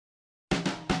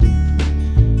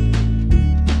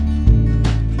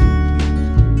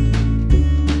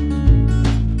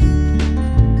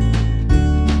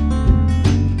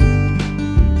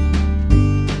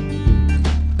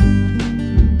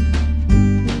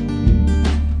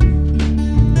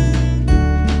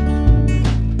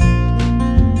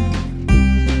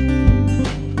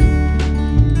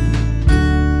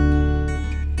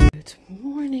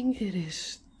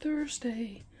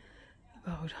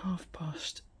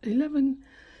about 11:30.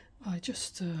 I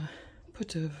just put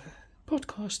the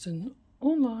podcast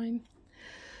online.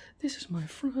 This is my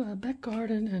back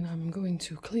garden, and I'm going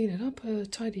to clean it up,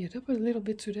 tidy it up a little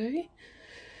bit today.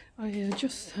 I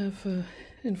just have,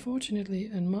 unfortunately,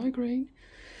 a migraine,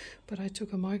 but I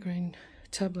took a migraine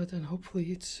tablet and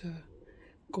hopefully it's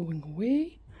going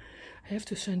away. I have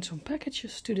to send some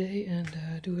packages today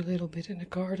and do a little bit in the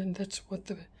garden. That's what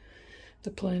the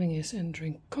planning is, and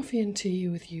drink coffee and tea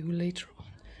with you later on.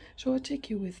 So I take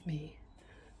you with me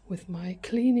with my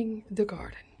cleaning the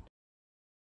garden.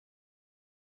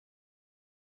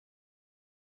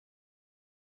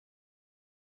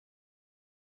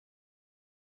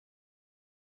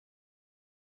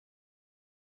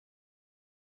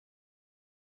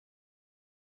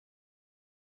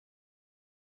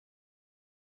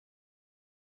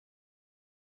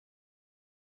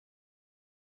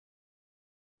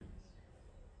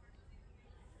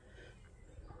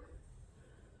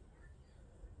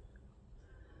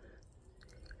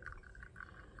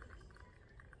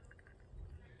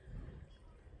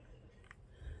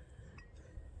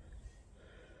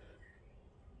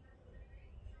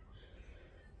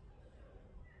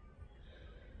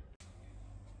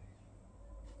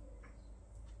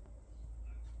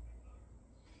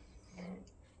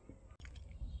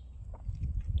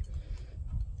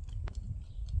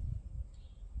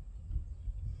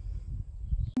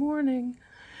 Morning.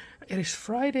 It is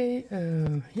Friday.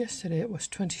 Yesterday it was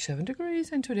 27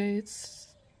 degrees and today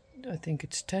I think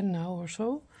it's 10 now or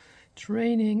so. It's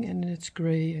raining and it's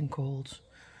grey and cold.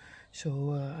 So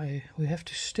we have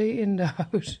to stay in the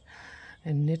house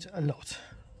and knit a lot.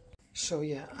 So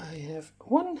yeah, I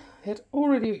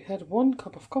already had 1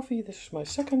 cup of coffee. This is my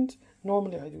second.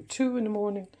 Normally I do 2 in the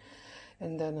morning,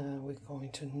 and then we're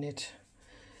going to knit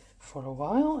for a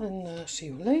while and see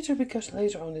you later, because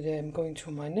later on the day I'm going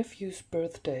to my nephew's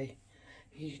birthday.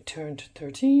 He turned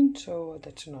 13, so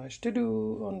that's nice to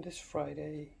do on this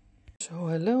Friday. So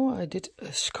hello, I did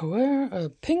a square, a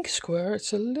pink square.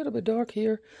 It's a little bit dark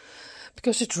here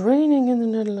because it's raining in the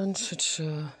Netherlands. It's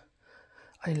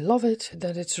I love it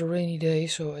that it's a rainy day,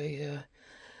 so I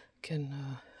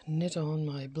can knit on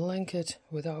my blanket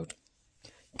without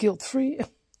guilt-free.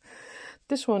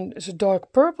 This one is a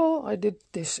dark purple. I did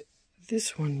this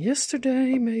one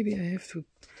yesterday. Maybe I have to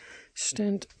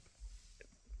stand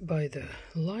by the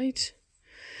light.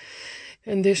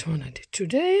 And this one I did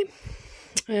today.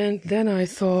 And then I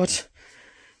thought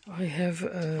I have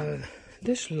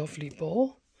this lovely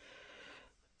ball.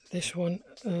 This one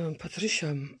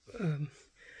Patricia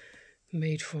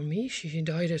made for me. She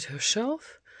dyed it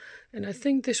herself. And I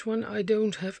think this one I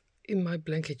don't have in my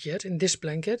blanket yet. In this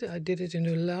blanket. I did it in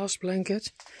the last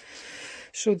blanket.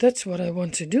 So that's what I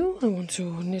want to do. I want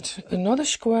to knit another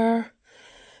square,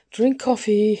 drink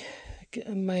coffee.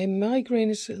 My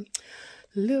migraine is a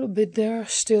little bit there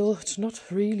still. It's not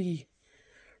really,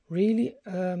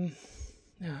 yeah,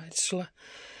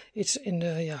 it's in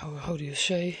the, yeah, how do you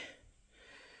say?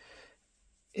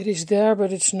 It is there,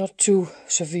 but it's not too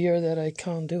severe that I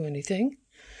can't do anything.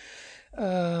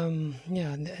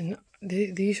 Yeah, and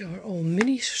these are all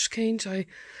mini skeins.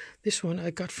 This one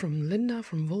I got from Linda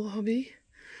from Wool Hobby.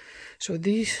 So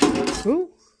these,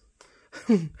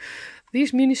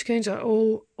 these mini skeins are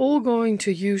all going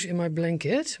to use in my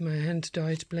blanket, my hand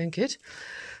dyed blanket.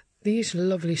 These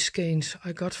lovely skeins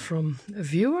I got from a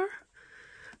viewer,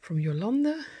 from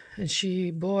Jolanda, and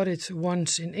she bought it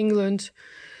once in England.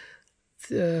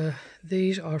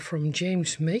 These are from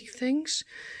James Make Things,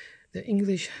 the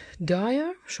English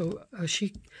dyer. So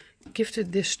she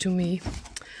gifted this to me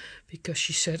because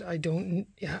she said I don't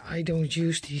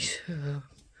use these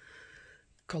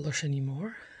colors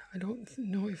anymore. I don't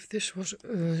know if this was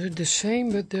the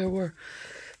same, but there were,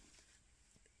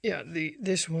 yeah,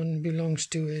 this one belongs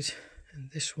to it,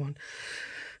 and this one.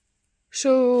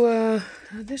 So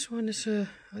this one is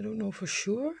I don't know for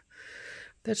sure.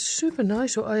 That's super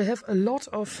nice. So I have a lot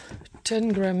of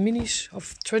 10-gram minis,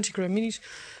 of 20-gram minis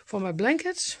for my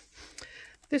blankets.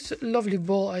 This lovely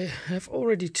ball I have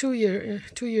already 2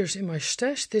 years in my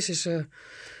stash. This is a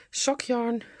sock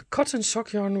yarn, cotton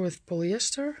sock yarn with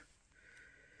polyester.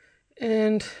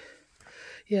 And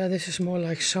yeah, this is more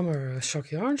like summer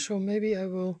sock yarn. So maybe I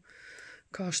will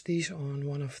cast these on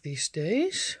one of these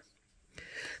days.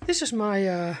 This is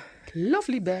my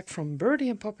lovely bag from Birdie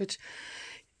and Puppet.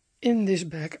 In this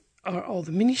bag are all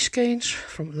the mini skeins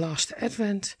from last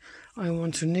Advent. I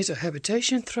want to knit a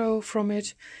habitation throw from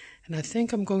it. And I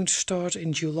think I'm going to start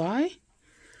in July.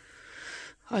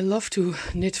 I love to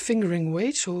knit fingering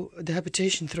weight, so the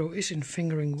habitation throw is in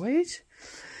fingering weight.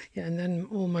 Yeah, and then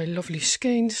all my lovely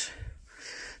skeins.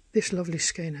 This lovely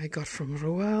skein I got from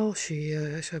Roel. She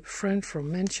is a friend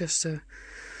from Manchester.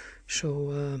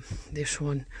 So this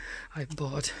one I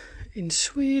bought in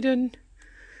Sweden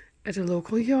at a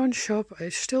local yarn shop. I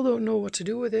still don't know what to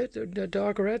do with it, the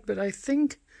dark red, but I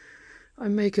think I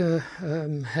make a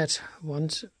hat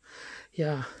once,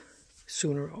 yeah,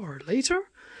 sooner or later.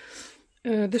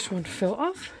 This one fell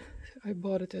off. I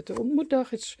bought it at the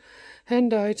ontmoetdag. It's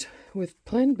hand-dyed with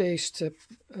plant-based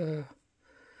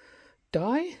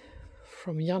dye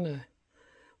from Janne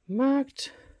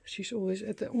Maakt. She's always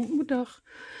at the ontmoetdag.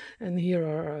 And here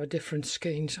are different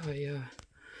skeins for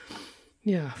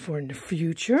in the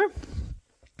future.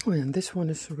 Oh, and this one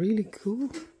is really cool.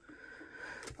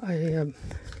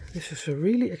 This is a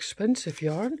really expensive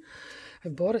yarn. I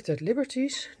bought it at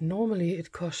Liberty's. Normally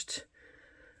it cost,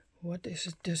 what is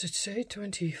it? Does it say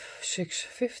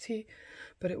 26.50?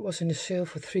 But it was in the sale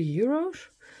for €3.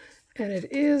 And it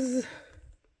is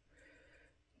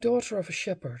Daughter of a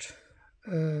Shepherd.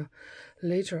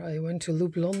 Later I went to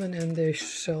Loop London and they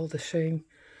sell the same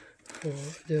for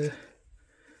the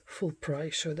full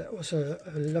price. So that was a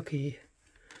lucky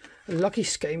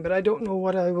skein, but I don't know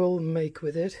what I will make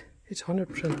with it. It's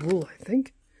 100% wool, I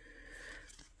think.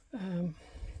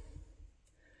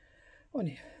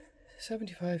 Only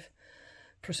 75%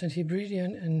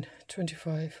 Hebridean and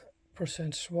 25%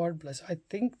 Swartbles. I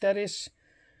think that is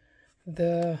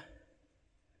the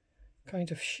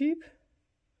kind of sheep.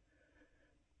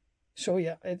 So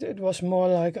yeah, it was more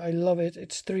like, I love it.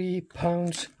 It's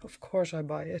 £3. Of course I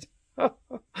buy it.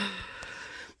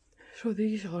 So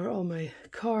these are all my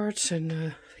cards,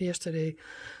 and yesterday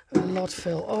a lot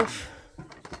fell off.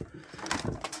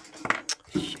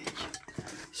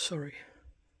 Sorry.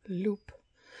 Loop.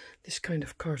 This kind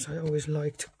of cards I always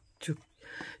like to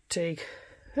take.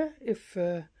 If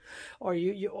or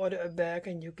you order a bag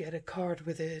and you get a card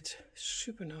with it.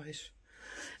 Super nice.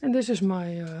 And this is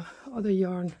my other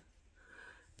yarn,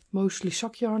 mostly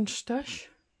sock yarn stash.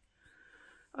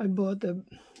 I bought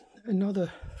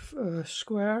another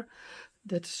square.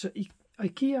 That's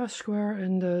IKEA square,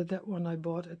 and that one I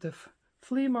bought at the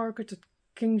flea market at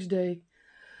King's Day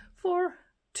for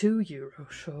 €2.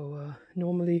 So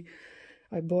normally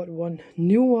I bought one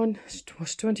new one, it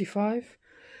was 25.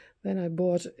 Then I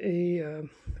bought a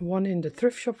one in the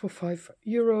thrift shop for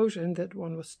 €5, and that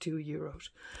one was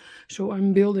 €2. So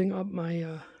I'm building up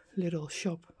my little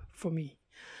shop for me,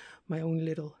 my own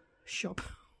little shop,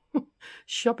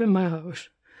 shop in my house,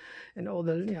 and all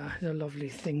the lovely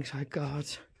things I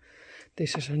got.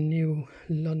 This is a new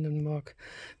London mug.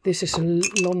 This is a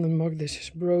London mug. This is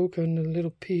broken, a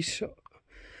little piece. So,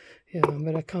 yeah,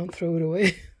 but I can't throw it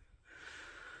away.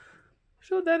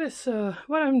 So that is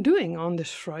what I'm doing on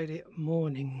this Friday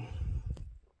morning.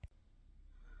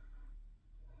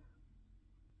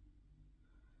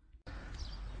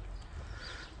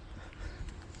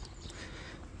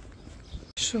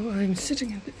 So I'm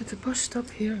sitting at the bus stop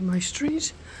here in my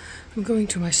street. I'm going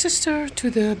to my sister to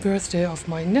the birthday of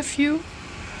my nephew.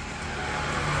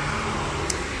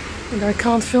 And I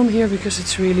can't film here because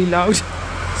it's really loud.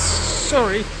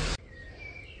 Sorry.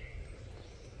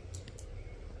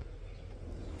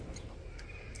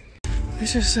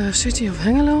 This is the city of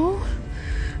Hengelo,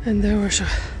 and there was a,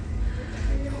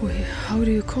 how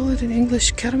do you call it in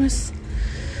English, kermis,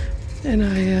 and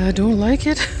I don't like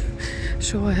it,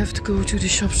 so I have to go to the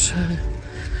shops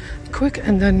quick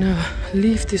and then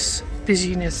leave this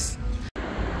busyness.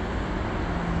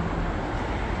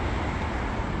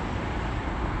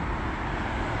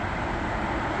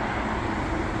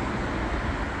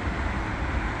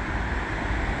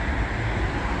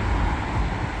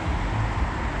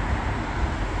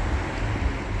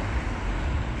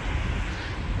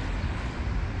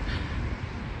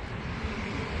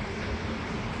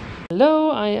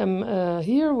 Hello, I am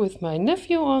here with my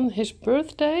nephew on his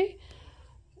birthday,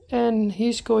 and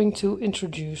he's going to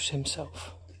introduce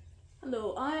himself.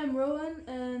 Hello, I am Rowan,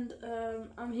 and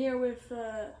I'm here with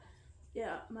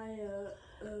my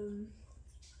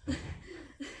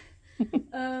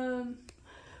hoe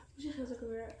zeg je dat ook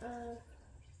alweer?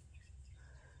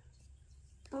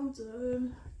 Tante.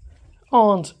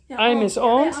 Aunt. Yeah, I'm aunt. his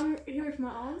aunt. Yeah, I'm here with my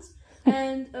aunt,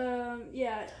 and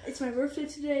it's my birthday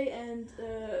today, and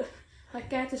my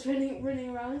cat is running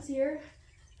around here,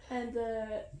 and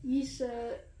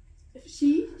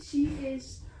she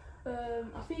is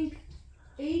I think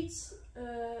 8.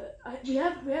 We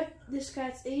have this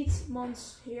cat 8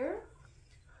 months here,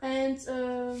 and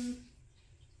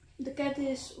the cat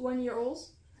is 1 year old,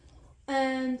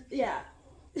 and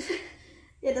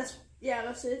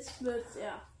that's it. But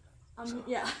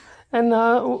And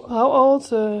how old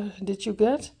did you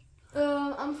get?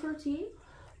 I'm 13.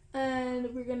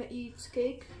 and we're gonna eat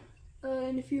cake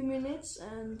in a few minutes,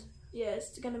 and yeah,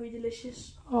 it's gonna be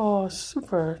delicious. Oh,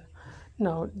 super.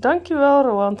 Nou, dankjewel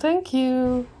Rowan, thank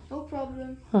you. No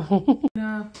problem.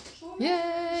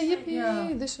 Yay, yippie.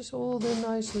 Ja. This is all the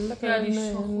nice lekker Ja, die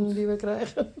is zo goed. die we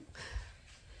krijgen.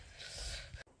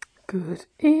 Good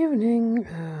evening.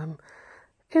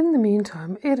 In the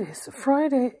meantime, it is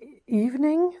Friday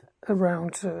evening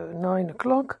around 9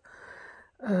 o'clock.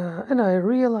 And I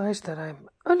realized that I'm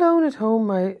alone at home.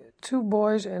 My two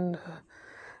boys, and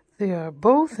they are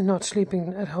both not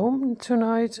sleeping at home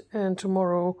tonight. And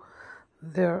tomorrow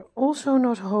they're also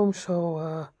not home.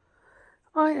 So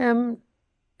I am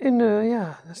in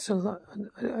that's a lot.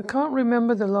 I can't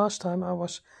remember the last time I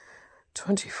was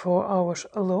 24 hours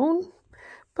alone.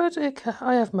 But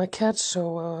I have my cats,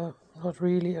 so not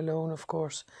really alone, of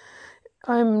course.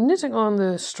 I'm knitting on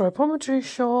the stripometry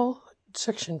shawl,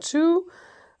 section 2.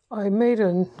 I made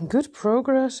a good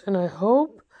progress, and I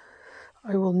hope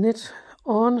I will knit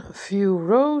on a few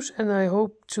rows, and I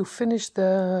hope to finish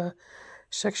the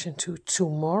section 2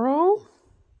 tomorrow.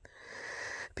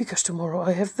 Because tomorrow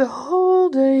I have the whole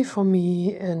day for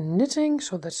me and knitting,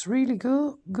 so that's really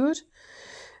good.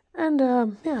 And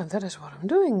yeah, that is what I'm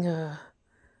doing.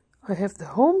 I have the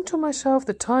home to myself,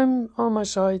 the time on my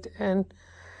side, and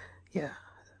yeah,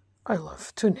 I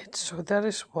love to knit. So that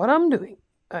is what I'm doing.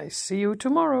 I see you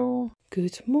tomorrow.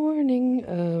 Good morning.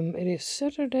 It is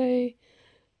Saturday,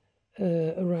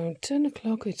 around 10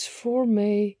 o'clock. It's 4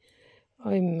 May.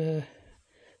 I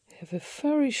have a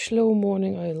very slow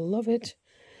morning. I love it.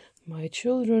 My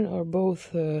children are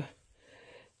both,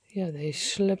 they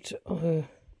slept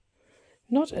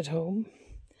not at home.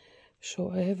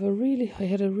 So I had a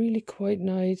really quiet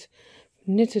night,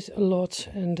 knitted a lot,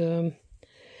 and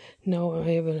now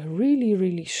I have a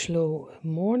really slow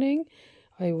morning.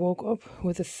 I woke up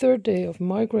with a 3rd day of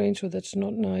migraine, so that's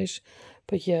not nice.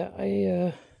 But yeah,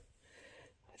 I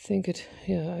think it.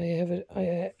 Yeah, I have it.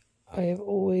 I have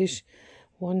always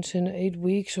once in 8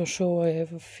 weeks or so. I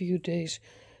have a few days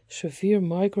severe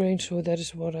migraine, so that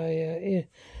is what I'm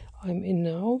in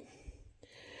now.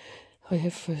 I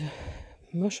have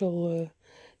muscle,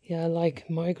 like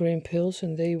migraine pills,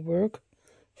 and they work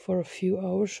for a few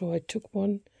hours. So I took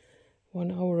one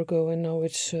hour ago, and now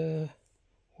it's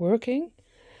working.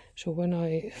 So when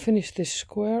I finish this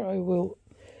square, I will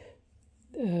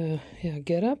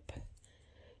get up,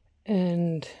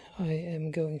 and I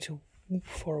am going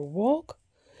for a walk,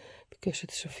 because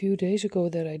it's a few days ago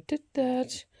that I did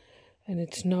that, and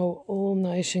it's now all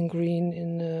nice and green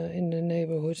in the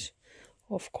neighborhood.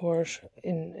 Of course,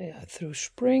 through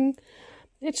spring.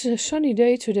 It's a sunny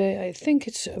day today. I think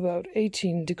it's about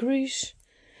 18 degrees.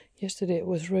 Yesterday it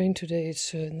was rain. Today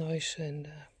it's nice and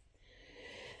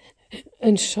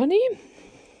sunny.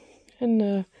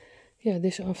 And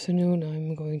this afternoon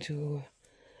I'm going to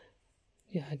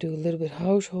do a little bit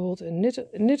household and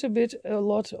knit a bit, a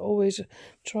lot. Always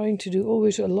trying to do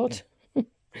always a lot.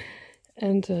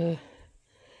 And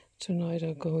tonight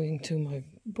I'm going to my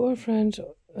boyfriend's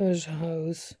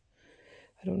house.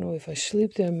 I don't know if I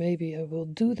sleep there. Maybe I will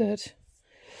do that,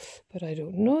 but I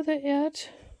don't know that yet.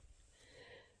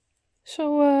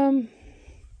 So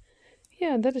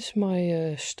that is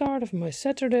my start of my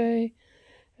Saturday,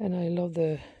 and I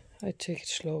take it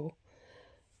slow.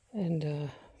 And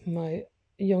my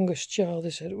youngest child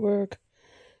is at work,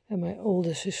 and my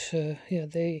oldest is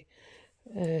they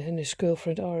and his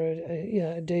girlfriend are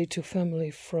a day to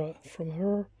family from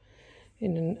her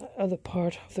in another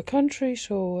part of the country,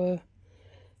 so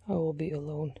I will be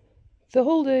alone the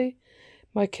whole day.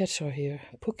 My cats are here.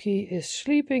 Pookie is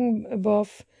sleeping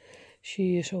above.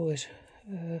 She is always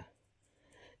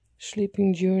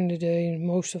sleeping during the day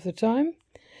most of the time.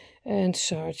 And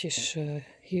Sarge is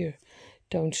here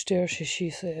downstairs.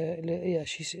 She's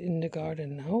in the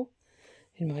garden now.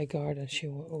 In my garden. She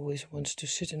always wants to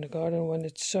sit in the garden when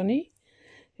it's sunny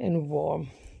and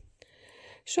warm.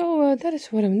 So that is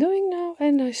what I'm doing now,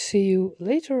 and I see you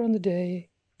later on the day.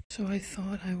 So I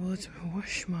thought I would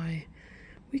wash my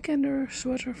weekender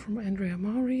sweater from Andrea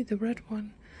Maury, the red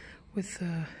one, with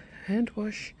hand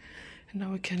wash, and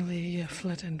now it can lay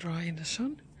flat and dry in the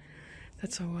sun.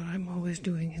 That's what I'm always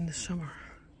doing in the summer.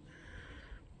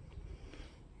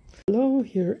 Hello,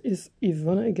 here is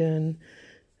Ivonne again.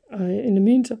 In the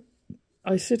meantime,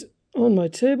 I sit on my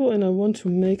table and I want to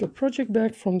make a project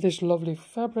bag from this lovely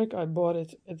fabric. I bought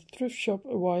it at the thrift shop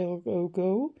a while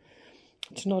ago.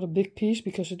 It's not a big piece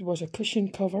because it was a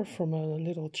cushion cover from a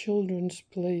little children's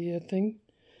play thing.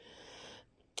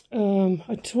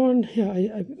 I torn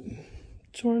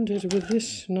it with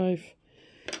this knife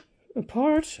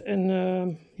apart,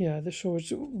 and yeah, so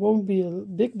it won't be a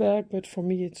big bag, but for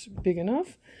me it's big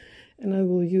enough. And I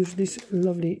will use this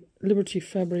lovely Liberty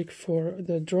fabric for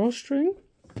the drawstring,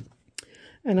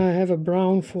 and I have a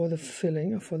brown for the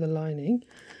filling, for the lining,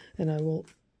 and I will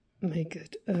make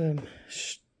it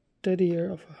steadier,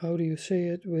 of how do you say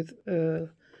it, with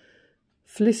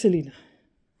Vlisseline,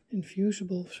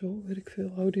 infusible, so weet ik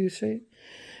veel, how do you say it?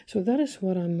 So that is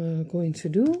what I'm going to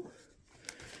do.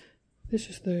 This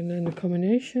is then the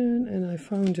combination, and I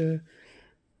found a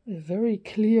very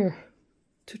clear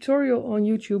tutorial on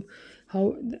YouTube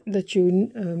how that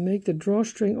you make the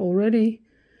drawstring already.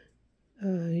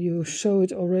 You sew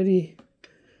it already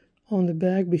on the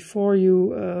bag before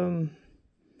you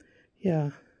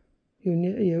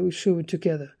you sew it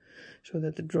together, so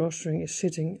that the drawstring is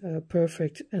sitting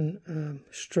perfect and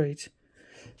straight.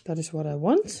 That is what I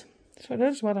want. So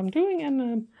that's what I'm doing,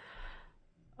 and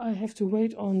I have to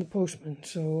wait on the postman.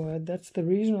 So that's the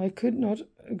reason I could not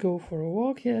go for a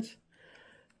walk yet.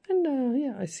 And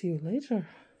yeah, I see you later.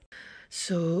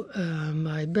 So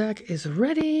my bag is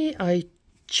ready. I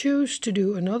choose to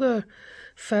do another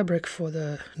fabric for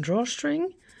the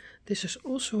drawstring. This is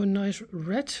also a nice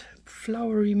red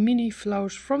flowery mini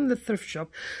flowers from the thrift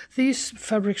shop. These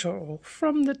fabrics are all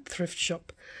from the thrift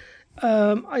shop.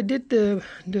 I did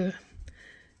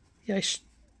I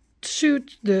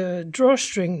sewed the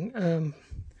drawstring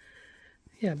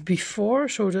before,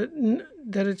 so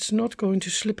that it's not going to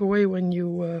slip away when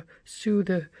you sew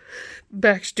the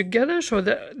bags together. So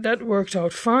that worked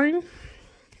out fine.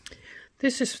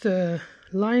 This is the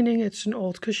lining. It's an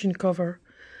old cushion cover.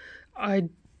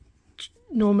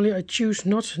 Normally I choose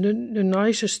not the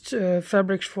nicest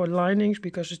fabrics for linings,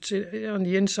 because it's on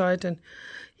the inside, and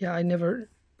yeah, I never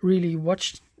really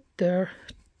watched there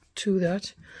to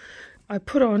that. I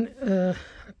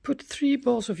put 3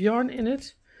 balls of yarn in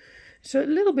it. It's a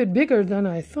little bit bigger than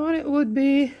I thought it would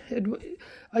be.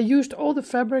 I used all the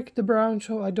fabric, the brown,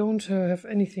 so I don't have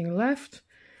anything left.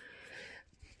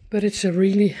 But it's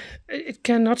it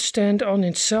cannot stand on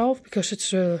itself, because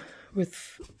it's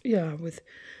with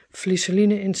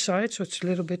Vlisseline inside, so it's a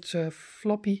little bit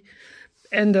floppy.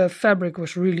 And the fabric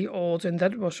was really old, and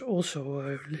that was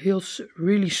also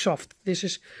really soft.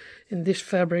 In this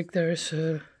fabric there is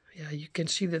you can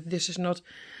see that this is not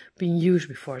been used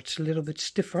before. It's a little bit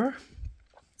stiffer,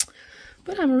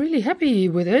 but I'm really happy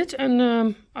with it, and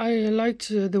I liked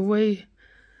the way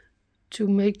to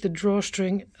make the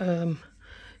drawstring,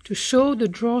 to sew the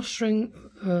drawstring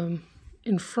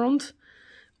in front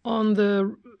on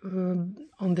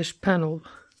this panel,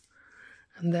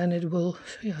 and then it will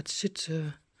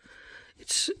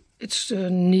it's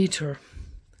neater.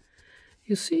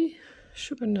 You see,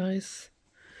 super nice.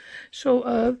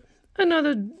 So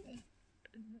another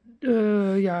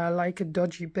I like a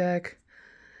dodgy bag,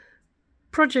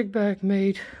 project bag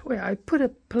made where I put a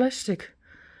plastic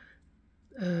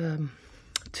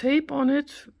tape on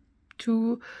it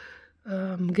to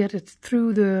get it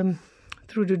through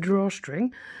the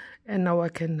drawstring, and now I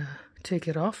can take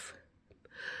it off,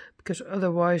 because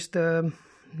otherwise the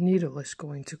needle is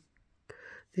going to.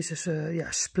 This is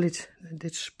a split.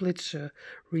 It splits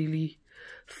really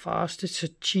fast. It's a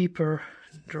cheaper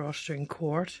drawstring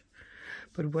cord,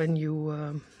 but when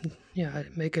you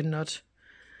make a knot,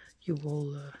 you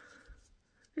will.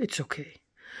 It's okay.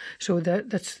 So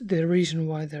that's the reason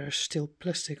why there's still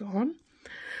plastic on.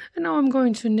 And now I'm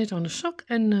going to knit on a sock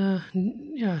and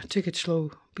take it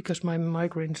slow, because my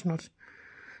migraine's not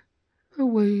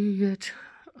away yet,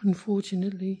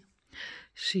 unfortunately.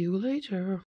 See you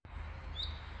later.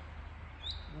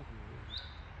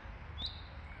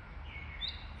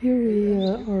 Here we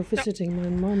are visiting my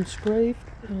mom's grave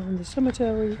on the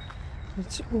cemetery.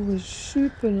 It's always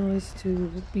super nice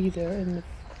to be there,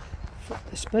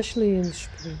 especially in the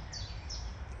spring.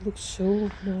 It looks so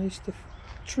nice, the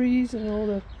trees and all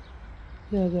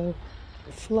the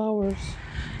flowers.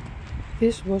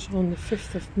 This was on the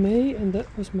 5th of May, and that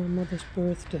was my mother's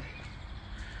birthday.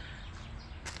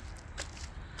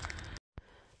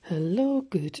 Hello,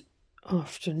 good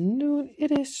afternoon.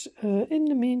 It is, in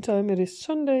the meantime, it is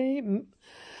Sunday,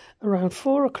 around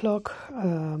 4 o'clock.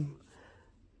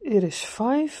 It is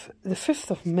the 5th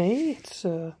of May. It's,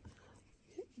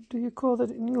 do you call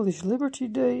that in English Liberty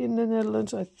Day in the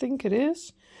Netherlands? I think it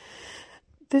is.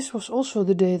 This was also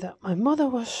the day that my mother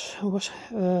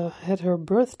had her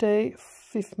birthday,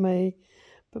 5th May,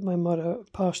 but my mother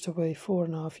passed away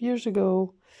 4.5 years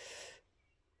ago.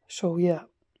 So yeah.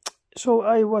 So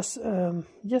I was,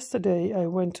 yesterday I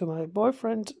went to my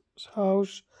boyfriend's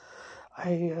house.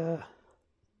 I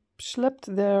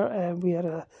slept there, and we had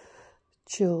a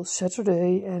chill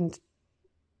Saturday, and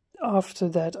after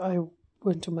that I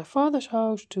went to my father's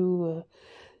house to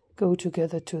go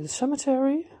together to the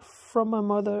cemetery from my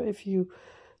mother. If you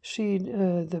see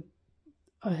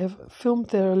I have filmed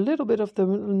there a little bit of the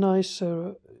nice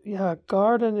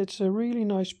garden. It's a really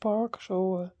nice park,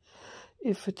 so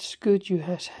if it's good, you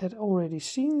had already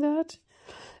seen that.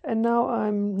 And now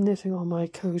I'm knitting on my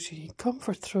cozy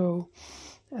comfort throw,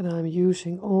 and I'm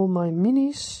using all my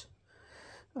minis.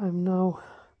 I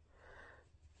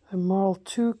marled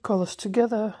 2 colors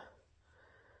together,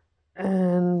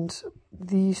 and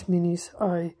these minis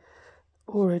I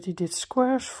already did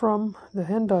squares from the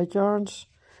hand-dyed yarns,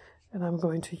 and I'm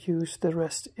going to use the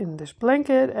rest in this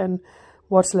blanket, and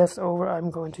what's left over I'm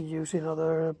going to use in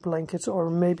other blankets or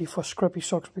maybe for scrappy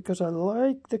socks because I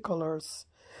like the colors.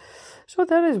 So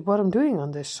that is what I'm doing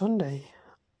on this Sunday,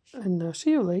 and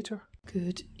see you later.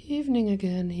 Good evening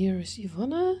again, here is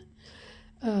Ivonne.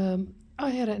 I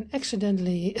had an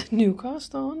accidentally new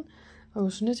cast on. I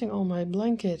was knitting on my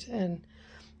blanket, and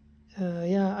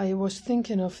I was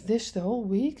thinking of this the whole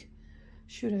week.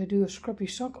 Should I do a scrappy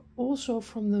sock also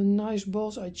from the nice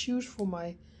balls I choose for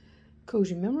my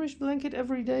Cozy Memories blanket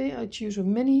every day? I choose a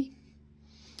mini,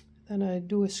 then I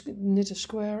do knit a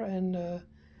square, and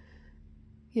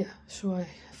so I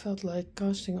felt like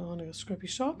casting on a scrappy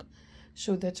sock.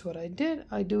 So that's what I did.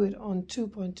 I do it on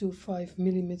 2.25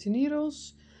 millimeter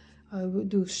needles. I would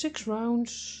do 6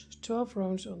 rounds, 12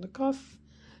 rounds on the cuff,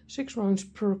 6 rounds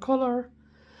per color.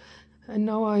 And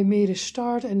now I made a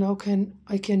start, and now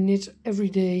I can knit every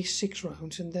day 6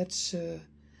 rounds, and that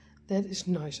is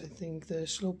nice. I think the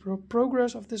slow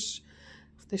progress of this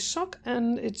sock,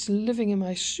 and it's living in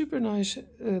my super nice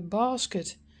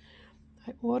basket.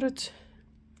 I ordered,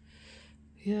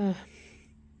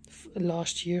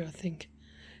 last year I think,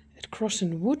 at Cross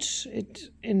and Woods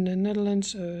in the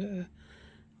Netherlands.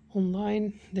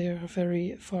 Online, they are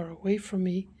very far away from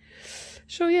me.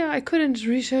 So I couldn't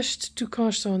resist to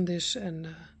cast on this,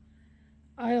 and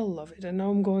I love it. And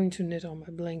now I'm going to knit on my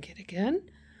blanket again.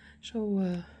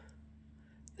 So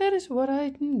that is what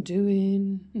I'm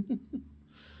doing.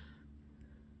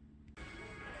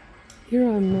 Here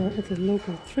I'm at the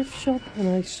local thrift shop, and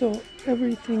I saw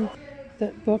everything.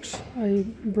 That box I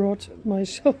brought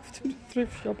myself to the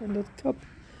thrift shop, and that cup.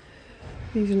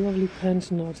 These lovely pants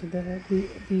knotted there.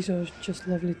 These are just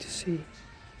lovely to see.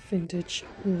 Vintage,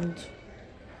 old.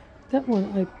 That one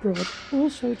I brought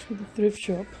also to the thrift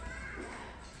shop,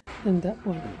 and that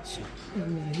one also.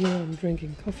 And here I'm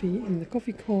drinking coffee in the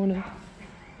coffee corner,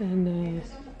 and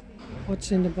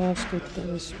what's in the basket, that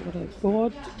is what I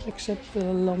bought, except the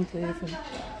landleven.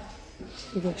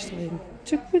 The rest I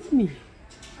took with me.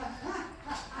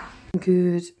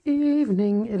 Good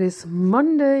evening, it is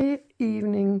Monday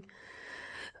evening,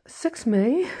 6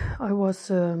 May. I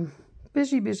was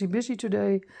busy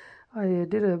today. I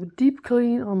did a deep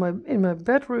clean in my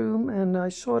bedroom, and I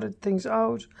sorted things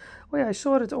out. I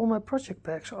sorted all my project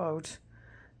bags out,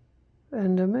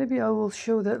 and maybe I will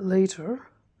show that later.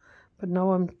 But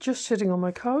now I'm just sitting on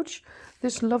my couch.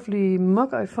 This lovely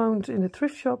mug I found in a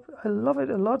thrift shop. I love it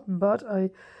a lot, but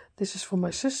this is for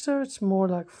my sister. It's more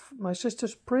like my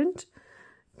sister's print.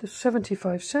 The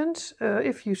 75 cents.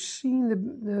 If you've seen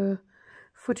the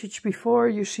footage before,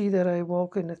 you see that I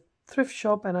walk in a thrift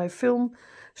shop and I film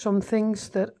some things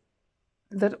that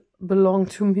belong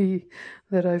to me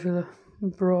that I've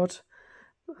brought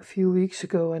a few weeks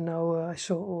ago, and now I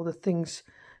saw all the things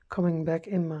coming back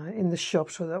in the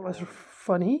shop, so that was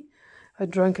funny. I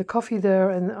drank a coffee there,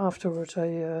 and afterwards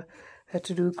I had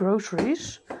to do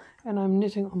groceries, and I'm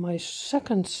knitting on my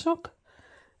second sock,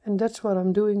 and that's what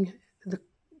I'm doing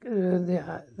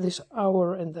this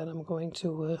hour, and then I'm going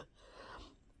to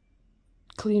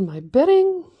clean my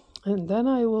bedding, and then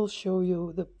I will show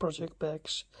you the project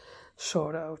bags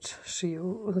sort out. See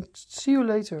you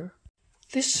later.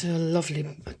 This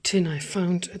lovely tin I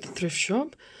found at the thrift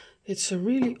shop. It's a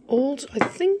really old, I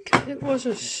think it was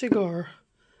a cigar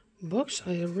box.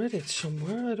 I read it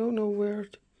somewhere. I don't know where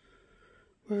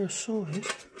I saw it.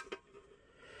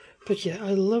 But yeah,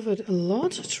 I love it a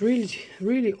lot. It's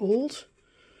really old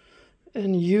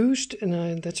and used,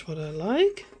 and that's what I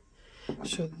like.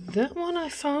 So that one I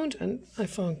found, and I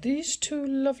found these 2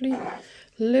 lovely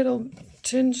little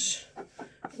tins.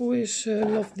 Always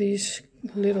love these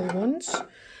little ones.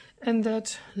 And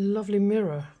that lovely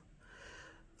mirror.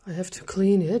 I have to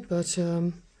clean it, but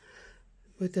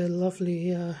with the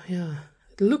lovely,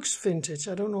 it looks vintage.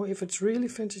 I don't know if it's really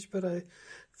vintage, but I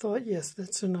thought, yes,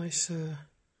 that's a nice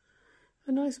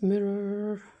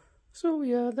mirror. So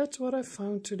yeah, that's what I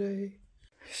found today.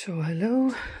 So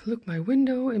hello, look my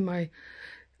window in my,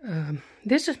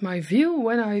 this is my view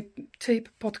when I tape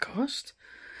a podcast.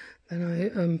 And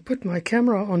I put my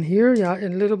camera on here, yeah, a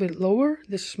little bit lower.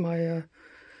 This is my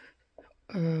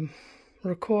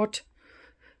record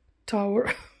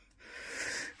tower.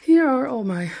 Here are all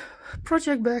my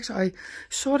project bags. I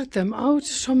sorted them out.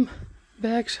 Some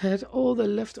bags had all the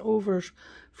leftovers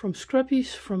from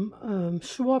scrappies from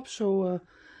swap, so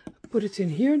I put it in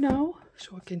here now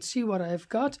so I can see what I've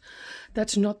got.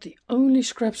 That's not the only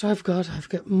scraps I've got. I've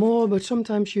got more, but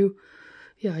sometimes you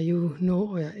know,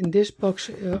 oh yeah, in this box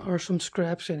are some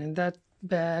scraps, and in that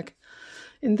bag,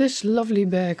 in this lovely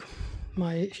bag,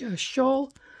 my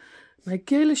shawl, my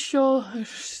gale shawl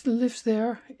lives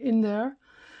there, in there,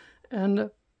 and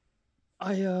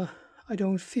I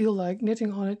don't feel like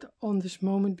knitting on it on this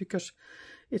moment because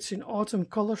it's in autumn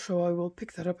color, so I will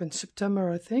pick that up in September,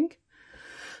 I think.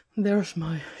 There's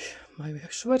my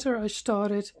sweater I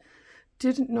started,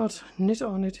 did not knit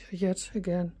on it yet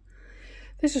again.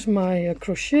 This is my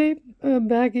crochet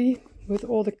baggie with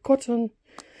all the cotton.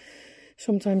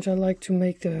 Sometimes I like to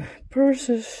make the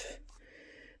purses.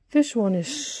 This one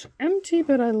is empty,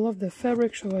 but I love the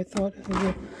fabric, so I thought I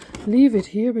will leave it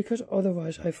here because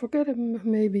otherwise I forget it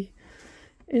maybe.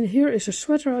 And here is a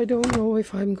sweater. I don't know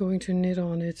if I'm going to knit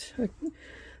on it.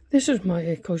 This is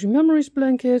my Cozy Memories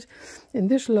blanket. In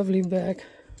this lovely bag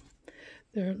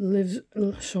there lives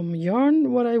some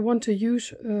yarn, what I want to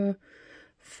use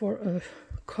for a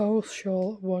cowl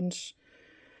shawl once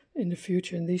in the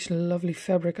future. And this lovely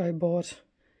fabric I bought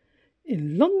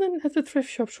in London at the thrift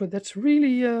shop, so that's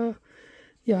really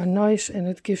yeah, nice, and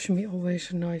it gives me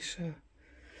always a nice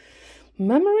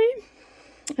memory.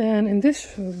 And in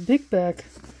this big bag,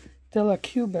 Della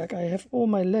Q bag, I have all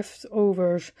my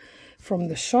leftovers from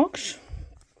the socks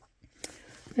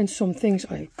and some things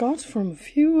I got from a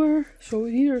viewer. So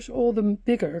here's all the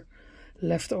bigger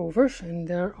leftovers, and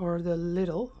there are the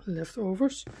little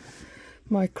leftovers.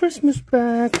 My Christmas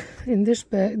bag. In this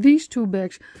bag, these two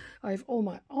bags, I have all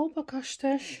my alpaca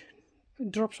stash,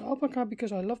 drops alpaca,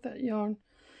 because I love that yarn,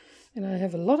 and I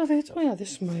have a lot of it. Oh yeah,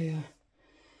 this is my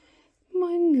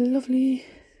my lovely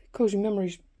Cozy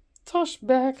Memories toss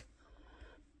bag.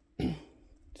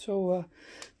 So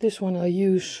this one I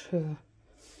use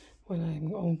when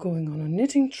I'm going on a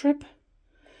knitting trip,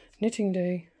 knitting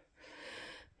day.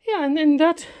 Yeah, and in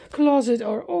that closet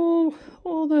are all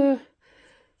the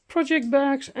project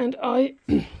bags, and I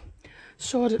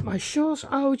sorted my shawls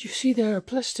out. You see there a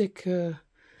plastic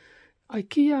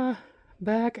IKEA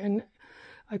bag, and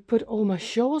I put all my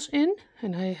shawls in,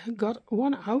 and I got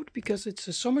one out because it's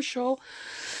a summer shawl,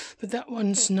 but that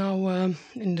one's now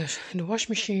in the wash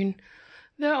machine.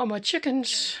 There are my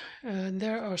chickens.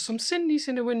 There are some Cindy's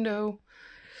in the window.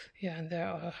 Yeah, and there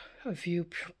are a few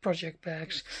project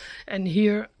bags. And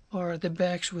here are the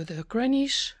bags with the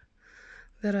grannies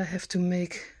that I have to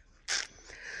make.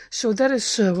 So that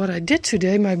is what I did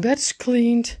today. My bed's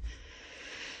cleaned.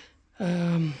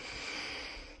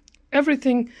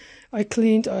 Everything I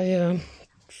cleaned. I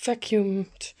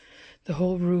vacuumed the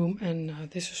whole room, and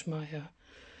this is my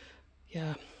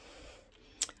yeah,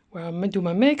 where I do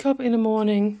my makeup in the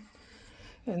morning.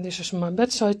 And this is my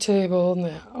bedside table,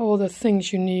 and all the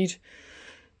things you need.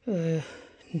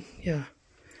 Yeah,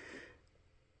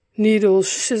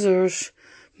 needles, scissors,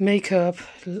 makeup,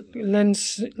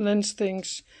 lens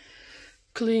things,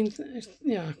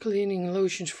 cleaning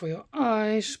lotions for your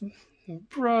eyes,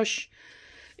 brush.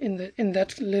 In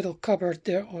that little cupboard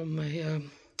there are my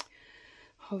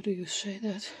how do you say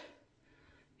that?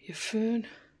 Your fern,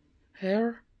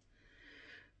 hair.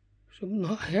 So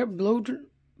hair blow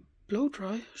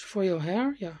dry for your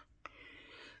hair, yeah.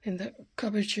 And that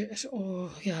cupboard is all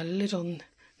little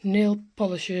nail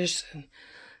polishes and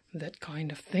that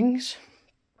kind of things.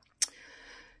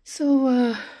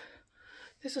 So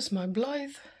this is my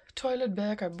Blythe toilet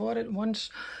bag. I bought it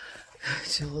once.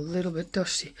 It's still a little bit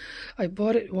dusty. I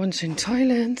bought it once in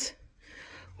Thailand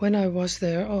when I was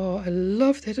there. Oh, I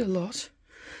loved it a lot,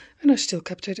 and I still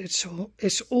kept it.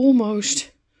 It's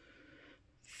almost,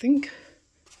 I think,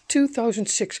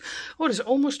 2006. Oh, it's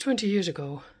almost 20 years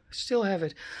ago. I still have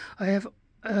it. I have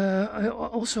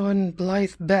also a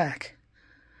Blythe bag.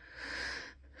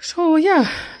 So yeah,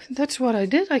 that's what I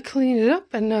did. I cleaned it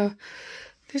up, and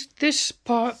this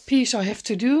piece I have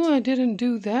to do. I didn't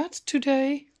do that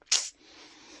today.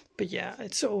 But yeah,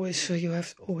 it's always you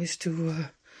have always to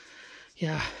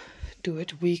do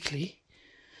it weekly,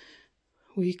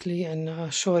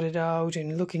 and sort it out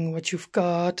and looking what you've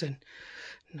got, and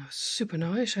super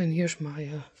nice. And here's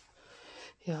my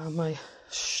my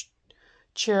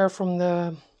chair from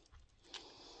the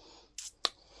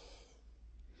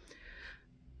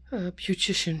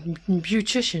beautician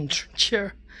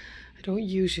chair. I don't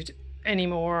use it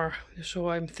anymore, so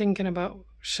I'm thinking about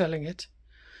selling it.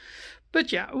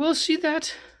 But yeah, we'll see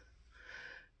that.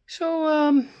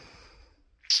 So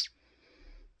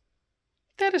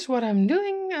that is what I'm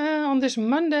doing on this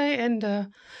Monday, and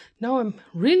now I'm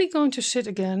really going to sit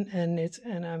again and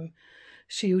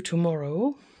see you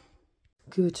tomorrow.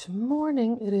 Good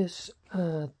morning. It is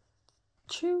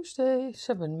Tuesday,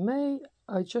 7 May.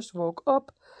 I just woke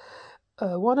up.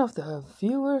 One of the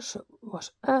viewers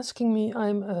was asking me,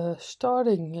 I'm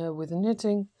starting with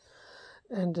knitting,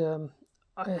 and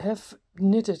I have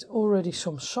knitted already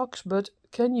some socks, but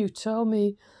can you tell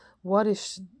me what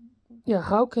is,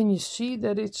 how can you see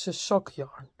that it's a sock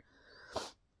yarn?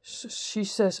 She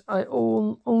says, I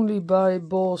only buy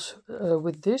balls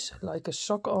with this, like a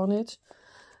sock on it,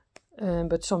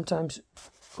 but sometimes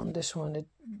on this one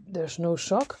there's no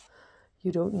sock.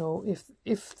 You don't know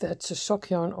if that's a sock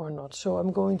yarn or not. So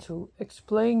I'm going to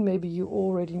explain. Maybe you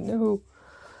already know,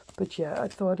 but yeah, I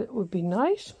thought it would be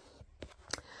nice.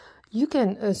 You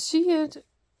can see it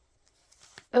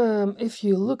if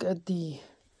you look at the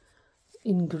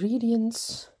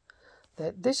ingredients,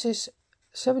 that this is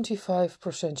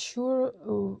 75% sure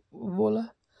wool,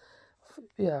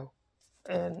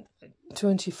 and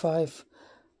 25%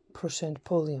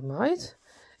 polyamide.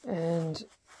 And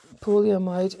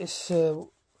polyamide is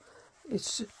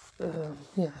it's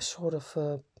sort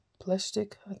of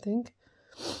plastic, I think,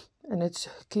 and it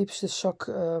keeps the sock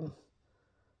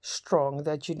strong,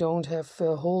 that you don't have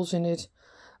holes in it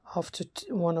after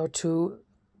 1 or 2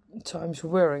 times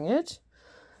wearing it.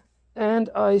 And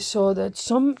I saw that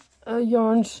some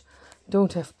yarns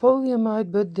don't have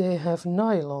polyamide, but they have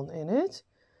nylon in it,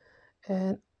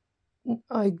 and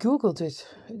I googled it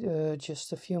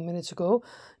just a few minutes ago.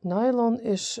 Nylon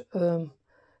is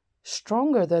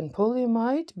stronger than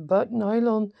polyamide, but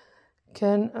nylon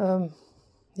can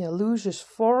loses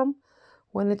form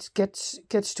when it gets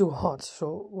too hot.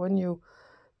 So when you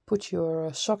put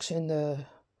your socks in the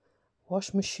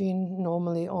wash machine,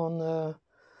 normally on a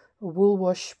wool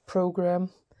wash program,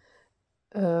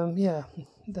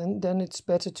 then it's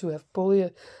better to have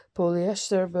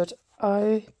polyester. But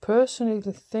I personally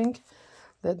think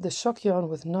that the sock yarn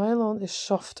with nylon is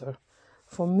softer.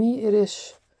 For me, it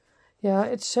is. Yeah,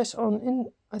 it says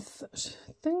I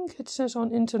think it says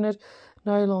on internet,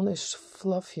 nylon is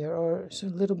fluffier, or it's a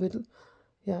little bit.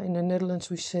 Yeah, in the Netherlands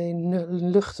we say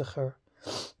luchtiger.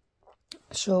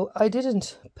 So I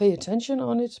didn't pay attention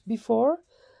on it before,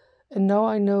 and now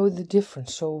I know the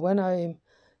difference. So when I'm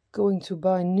going to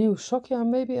buy new sock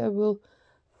yarn, maybe I will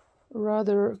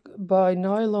rather buy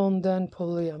nylon than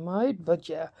polyamide. But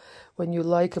yeah, when you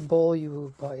like a ball, you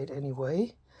will buy it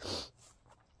anyway.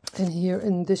 And here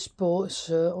in this ball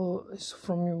is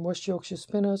from West Yorkshire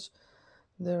Spinners.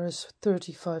 There is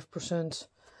 35%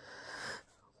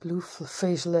 blue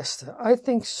face Leicester. I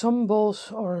think some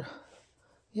balls are,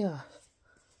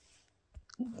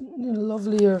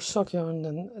 lovelier sock yarn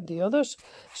than the others.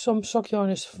 Some sock yarn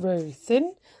is very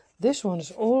thin. This one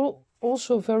is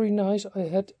also very nice. I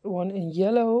had one in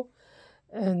yellow,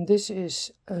 and this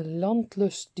is a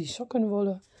Landlust die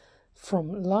Sokkenwolle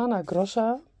from Lana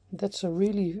Grossa. That's a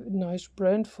really nice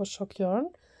brand for sock yarn.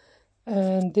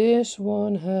 And this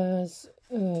one has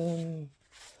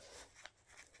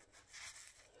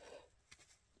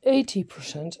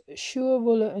 80% sure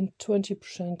wool and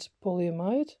 20%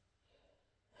 polyamide.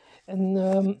 And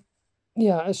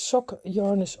a sock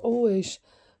yarn is always,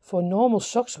 for normal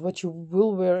socks, what you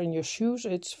will wear in your shoes,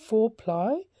 it's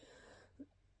 4-ply.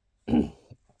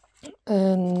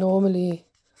 And normally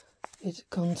it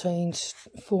contains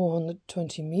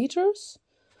 420 meters.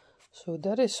 So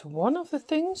that is one of the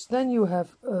things. Then you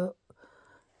have,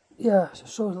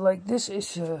 so like this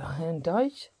is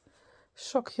hand-dyed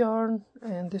sock yarn,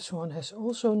 and this one has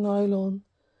also nylon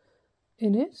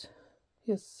in it.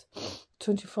 Yes,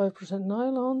 25%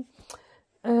 nylon.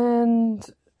 And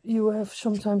you have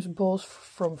sometimes balls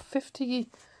from 50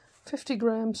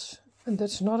 grams, and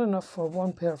that's not enough for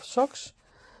one pair of socks.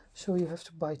 So you have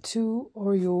to buy 2,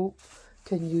 or you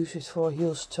can use it for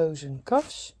heels, toes and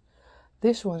cuffs.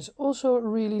 This one's also a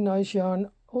really nice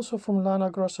yarn, also from Lana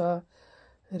Grossa.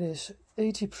 It is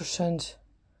 80%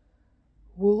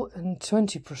 wool and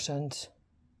 20%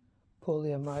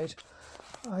 polyamide.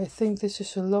 I think this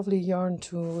is a lovely yarn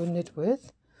to knit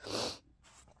with.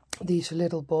 These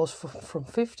little balls from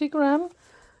 50 gram.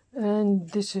 And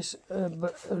this is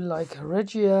like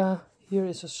Regia. Here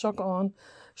is a sock on.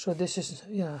 So this is,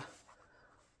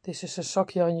 this is a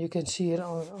sock yarn. You can see it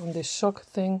on this sock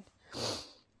thing.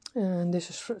 And this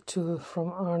is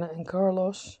from Arne and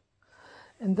Carlos.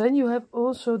 And then you have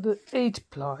also the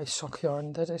 8-ply sock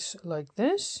yarn. That is like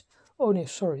this. Oh no,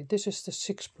 sorry, this is the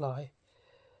 6-ply.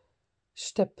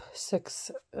 step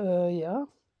 6, yeah.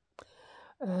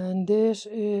 And this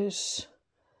is,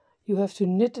 you have to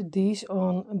knit these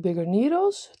on bigger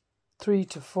needles, 3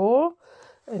 to 4.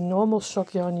 And normal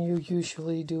sock yarn you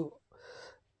usually do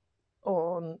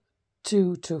on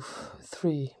 2 to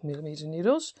 3 millimeter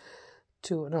needles,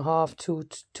 2.5 to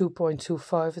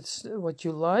 2.25. It's what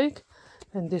you like.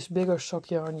 And this bigger sock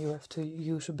yarn, you have to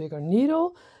use a bigger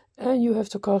needle, and you have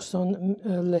to cast on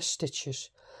less stitches,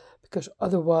 because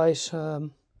otherwise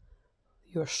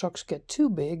your socks get too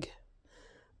big.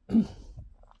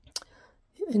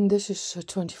 And this is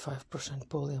 25%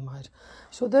 polyamide.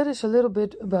 So that is a little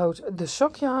bit about the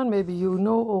sock yarn. Maybe you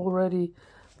know already,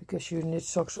 because you knit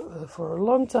socks for a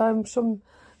long time.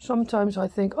 Sometimes I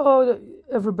think, oh,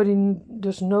 everybody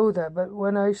does know that. But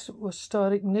when I was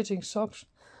starting knitting socks,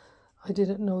 I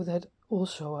didn't know that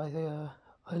also.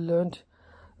 I learned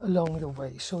along the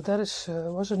way. So that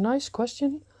was a nice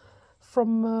question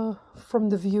from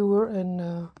the viewer.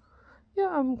 And yeah,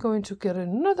 I'm going to get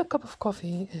another cup of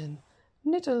coffee and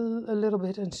knit a little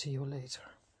bit and see you later.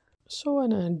 So,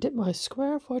 and I did my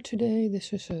square for today.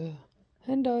 This is a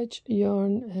hand-dyed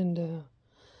yarn, and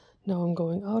now I'm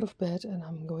going out of bed and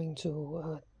I'm going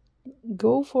to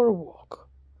go for a walk.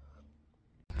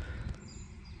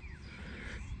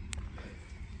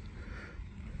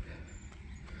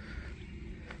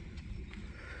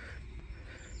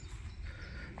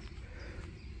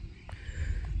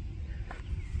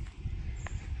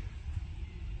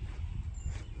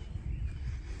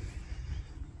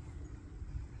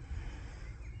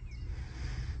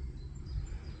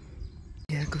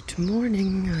 Yeah, good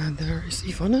morning. There is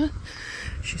Ivonne.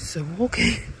 She's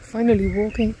walking, finally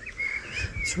walking.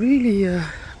 It's really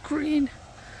green.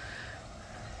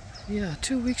 Yeah,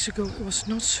 2 weeks ago it was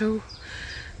not so.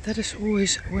 That is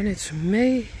always when it's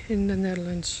May in the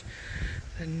Netherlands,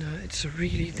 and it's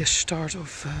really the start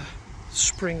of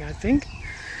spring, I think.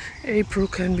 April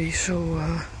can be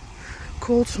so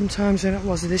cold sometimes, and it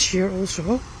was this year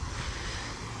also.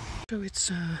 So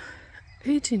it's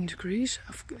 18 degrees.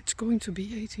 It's going to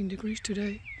be 18 degrees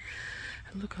today.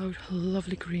 And look how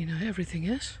lovely green everything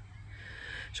is.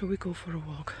 So we go for a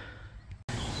walk.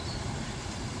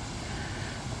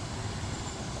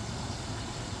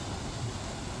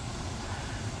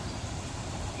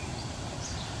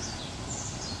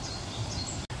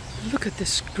 Look at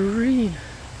this green.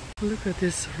 Look at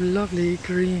this lovely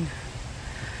green.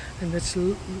 And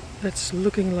that's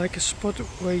looking like a spot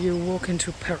where you walk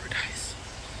into paradise.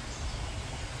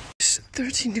 It's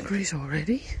 13 degrees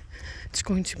already. It's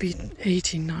going to be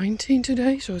 18, 19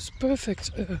 today, so it's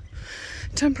perfect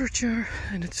temperature,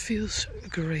 and it feels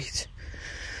great.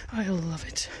 I love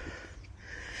it.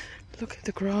 Look at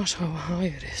the grass, how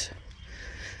high it is.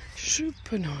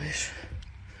 Super nice.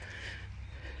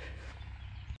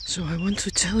 So I want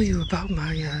to tell you about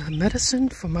my medicine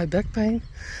for my back pain.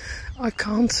 I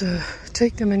can't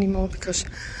take them anymore because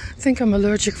I think I'm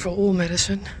allergic for all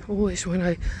medicine. Always when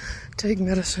I take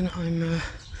medicine I'm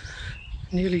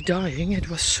nearly dying. It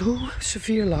was so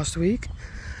severe last week.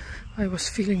 I was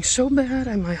feeling so bad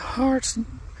and my heart,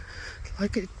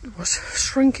 like it was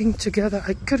shrinking together.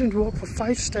 I couldn't walk for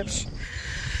 5 steps.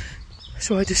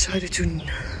 So I decided to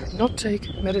not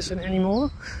take medicine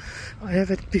anymore. I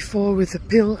have it before with a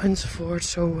pill and so forth,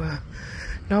 so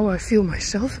now I feel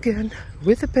myself again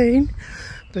with the pain,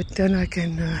 but then I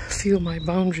can feel my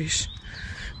boundaries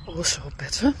also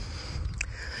better.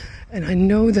 And I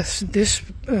know that this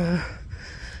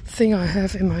thing I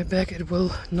have in my back, it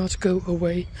will not go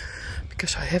away,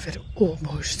 because I have it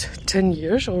almost 10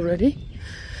 years already.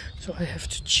 So I have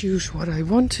to choose what I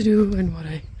want to do and what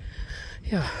I,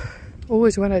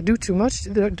 always when I do too much,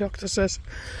 the doctor says,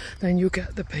 then you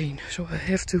get the pain. So I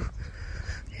have to,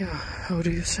 how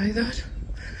do you say that?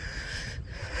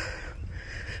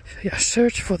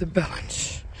 Search for the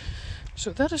balance.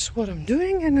 So that is what I'm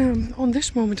doing, and on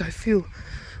this moment I feel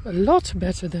a lot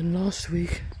better than last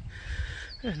week.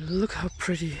 And look how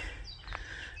pretty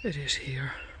it is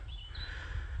here.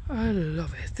 I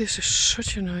love it. This is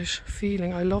such a nice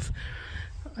feeling. I love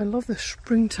the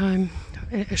springtime,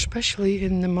 especially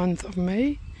in the month of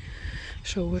May.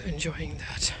 So we're enjoying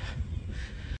that.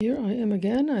 Here I am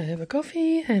again. I have a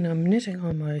coffee and I'm knitting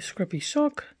on my scrappy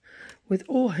sock with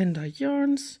all hand-dyed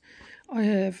yarns. I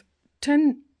have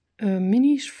 10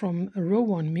 minis from a row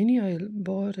 1 mini. I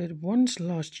bought it once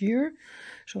last year,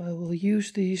 so I will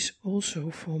use these also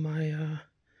for my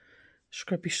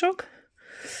scrappy sock.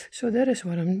 So that is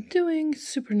what I'm doing.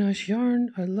 Super nice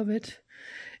yarn. I love it.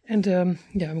 And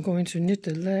I'm going to knit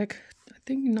the leg, I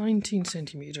think 19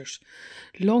 centimeters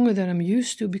longer than I'm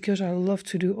used to, because I love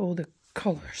to do all the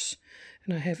colors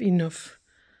and I have enough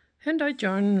And I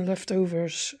yarn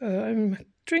leftovers. I'm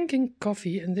drinking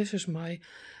coffee, and this is my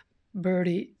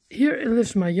birdie. Here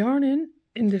lives my yarn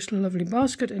in this lovely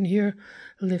basket, and here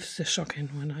lives the sock in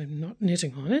when I'm not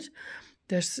knitting on it.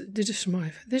 This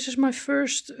is my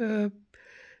first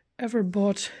ever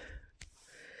bought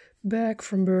bag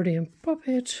from Birdie and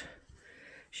Puppet.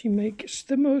 She makes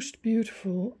the most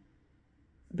beautiful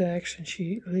bags, and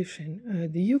she lives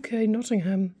in the UK,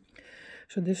 Nottingham.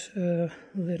 So this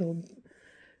little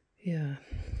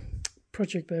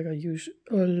project bag I use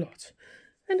a lot.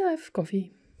 And I have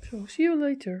coffee. So see you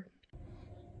later.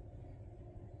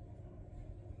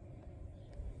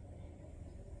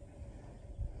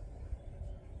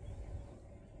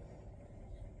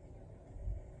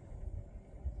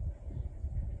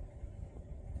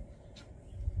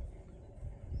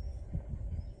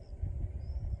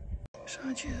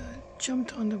 Saja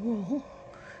jumped on the wall.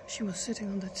 She was sitting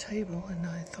on the table, and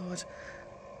I thought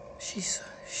she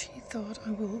thought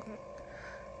I will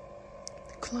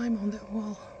climb on that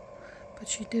wall, but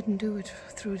she didn't do it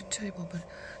through the table, but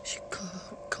she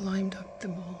climbed up the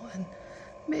wall and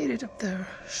made it up there.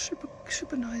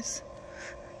 Super nice.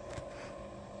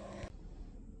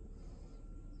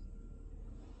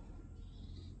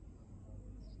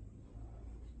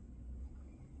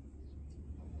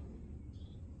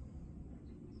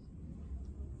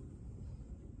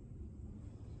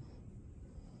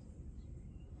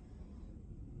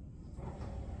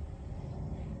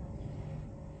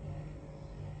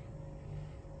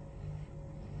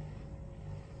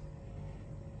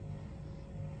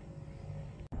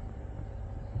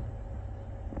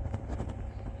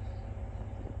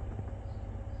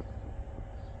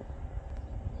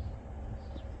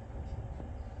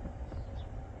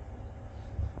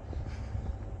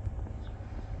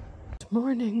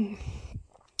 Morning.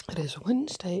 It is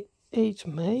Wednesday, 8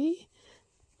 May.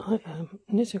 I am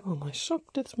knitting on my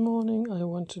sock this morning. I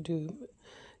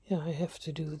have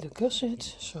to do the gusset,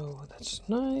 so that's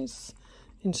nice.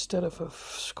 Instead of a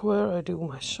square, I do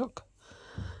my sock.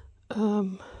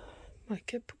 My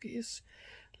cat Pookie is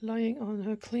lying on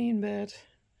her clean bed,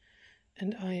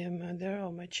 and I am there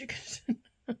are my chickens,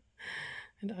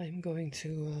 and I am going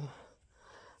to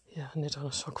knit on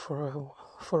a sock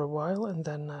for a while, and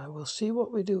then we'll see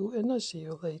what we do, and I'll see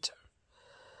you later.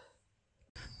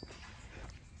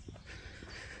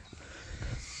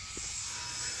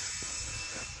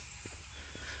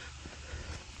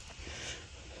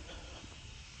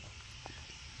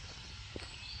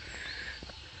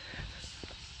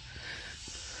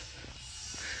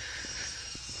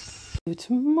 Good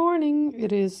morning.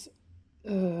 It is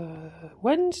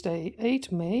Wednesday,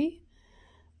 8 May.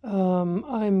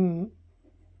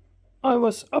 I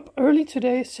was up early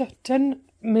today, 10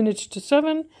 minutes to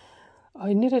 7.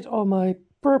 I knitted all my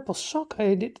purple sock.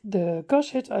 I did the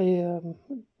gusset. I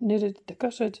knitted the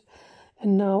gusset,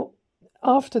 and now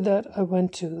after that I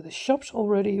went to the shops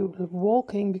already,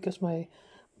 walking because my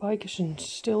bike isn't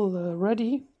still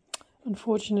ready,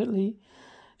 unfortunately.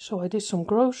 So I did some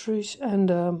groceries, and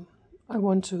I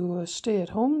want to stay at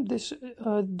home this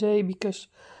day because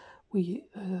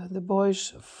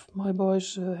my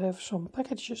boys have some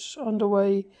packages on the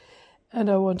way, and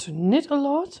I want to knit a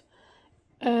lot.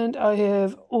 And I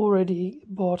have already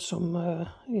bought some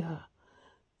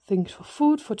things for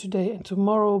food for today and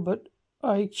tomorrow, but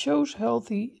I chose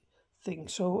healthy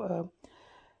things. So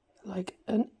like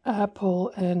an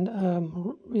apple and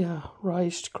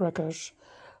rice crackers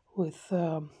with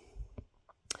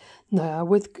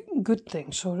good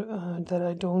things, so that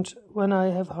I don't, when I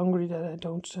have hungry, that I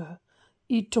don't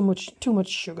eat too much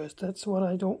sugar. That's what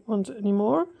I don't want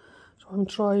anymore. So I'm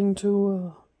trying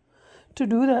to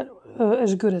do that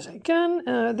as good as I can.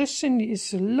 This Cindy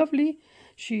is lovely.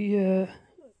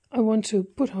 I want to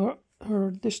put her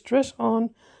this dress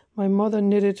on. My mother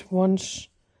knitted once,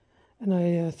 and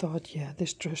I thought,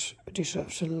 this dress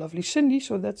deserves a lovely Cindy.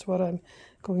 So that's what I'm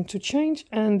going to change.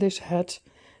 And this hat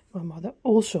my mother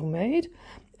also made.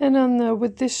 And then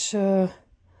with this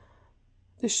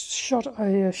shot,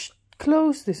 I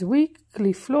close this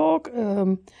weekly vlog.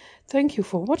 Thank you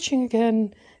for watching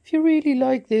again. If you really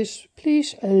like this,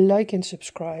 please like and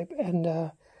subscribe. And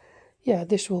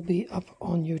this will be up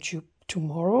on YouTube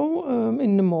tomorrow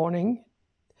in the morning.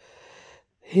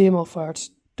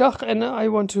 Hemelvaartsdag. And I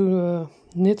want to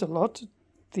knit a lot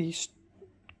these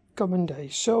coming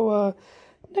days. So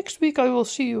next week I will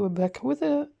see you back with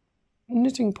a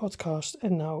knitting podcast,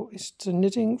 and now it's the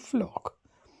knitting vlog.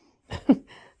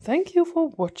 Thank you for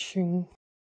watching.